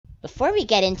Before we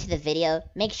get into the video,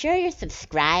 make sure you're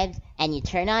subscribed and you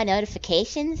turn on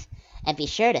notifications, and be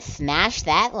sure to smash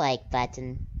that like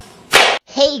button.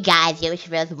 Hey guys,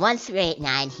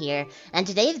 YoshiBros1389 here, and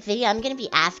today's video I'm going to be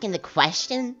asking the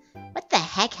question, what the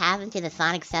heck happened to the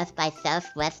Sonic South by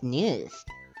Southwest news?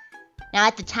 Now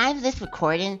at the time of this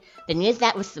recording, the news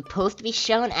that was supposed to be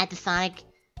shown at the Sonic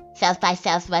South by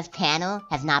Southwest panel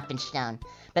has not been shown.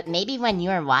 But maybe when you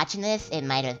are watching this, it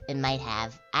might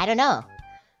have. I don't know.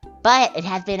 But it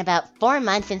has been about 4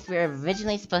 months since we were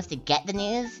originally supposed to get the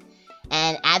news.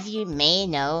 And as you may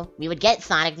know, we would get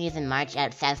Sonic news in March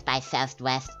at South by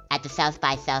Southwest, at the South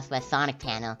by Southwest Sonic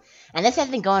panel. And this has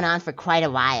been going on for quite a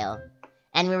while.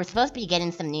 And we were supposed to be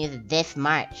getting some news this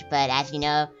March, but as you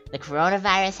know, the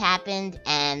coronavirus happened,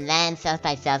 and then South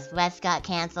by Southwest got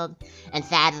cancelled, and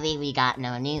sadly we got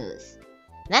no news.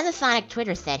 Then the Sonic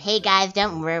Twitter said, hey guys,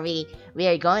 don't worry, we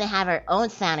are going to have our own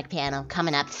Sonic panel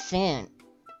coming up soon.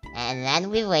 And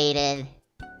then we waited,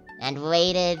 and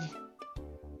waited,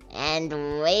 and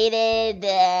waited,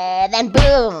 then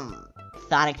boom!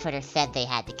 Sonic Twitter said they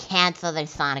had to cancel their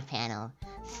Sonic panel,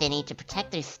 saying to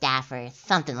protect their staffers,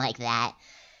 something like that.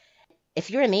 If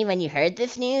you were me when you heard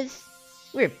this news,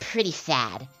 we were pretty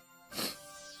sad.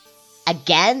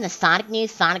 Again, the Sonic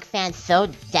news Sonic fans so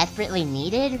desperately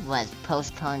needed was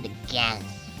postponed again.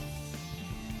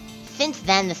 Since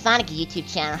then, the Sonic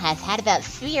YouTube channel has had about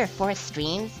 3 or 4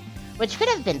 streams, which could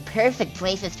have been perfect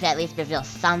places to at least reveal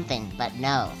something, but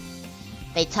no.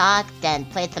 They talked and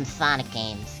played some Sonic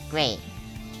games. Great.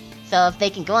 So if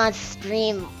they can go on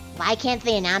stream, why can't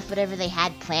they announce whatever they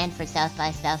had planned for South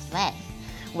by Southwest,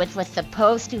 which was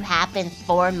supposed to happen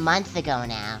 4 months ago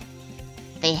now?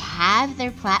 They have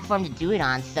their platform to do it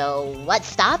on, so what's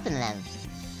stopping them?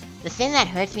 The thing that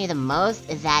hurts me the most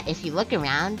is that if you look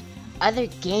around, other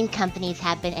game companies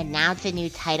have been announcing new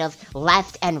titles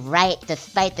left and right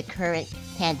despite the current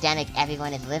pandemic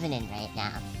everyone is living in right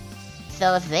now.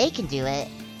 So if they can do it,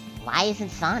 why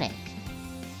isn't Sonic?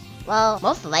 Well,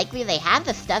 most likely they have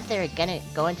the stuff they're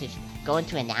going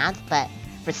to announce, but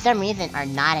for some reason are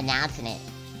not announcing it.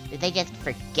 Did they just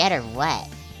forget or what?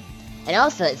 And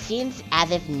also, it seems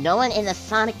as if no one in the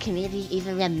Sonic community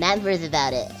even remembers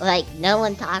about it. Like, no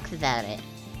one talks about it.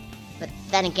 But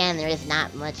then again, there is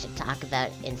not much to talk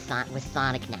about with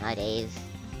Sonic nowadays.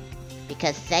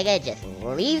 Because Sega just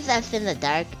leaves us in the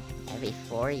dark every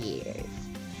 4 years.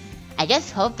 I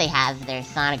just hope they have their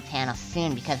Sonic panel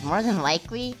soon, because more than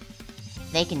likely,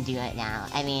 they can do it now.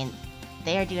 I mean,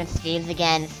 they are doing streams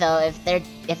again, so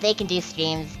if they can do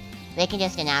streams, they can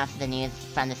just announce the news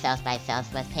from the South by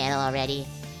Southwest panel already.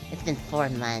 It's been 4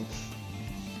 months.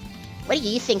 What do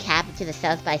you think happened to the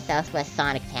South by Southwest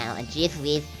Sonic panel and G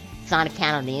Louise Sonic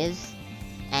panel news?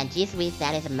 And G Louise,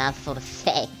 that is a mouthful to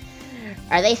say.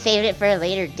 Are they saving it for a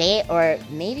later date, or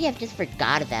maybe I've just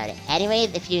forgot about it?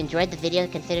 Anyways, if you enjoyed the video,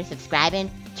 consider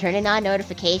subscribing, turning on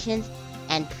notifications,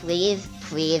 and please,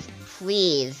 please,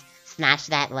 please smash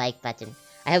that like button.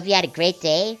 I hope you had a great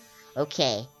day.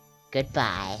 Okay,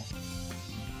 goodbye.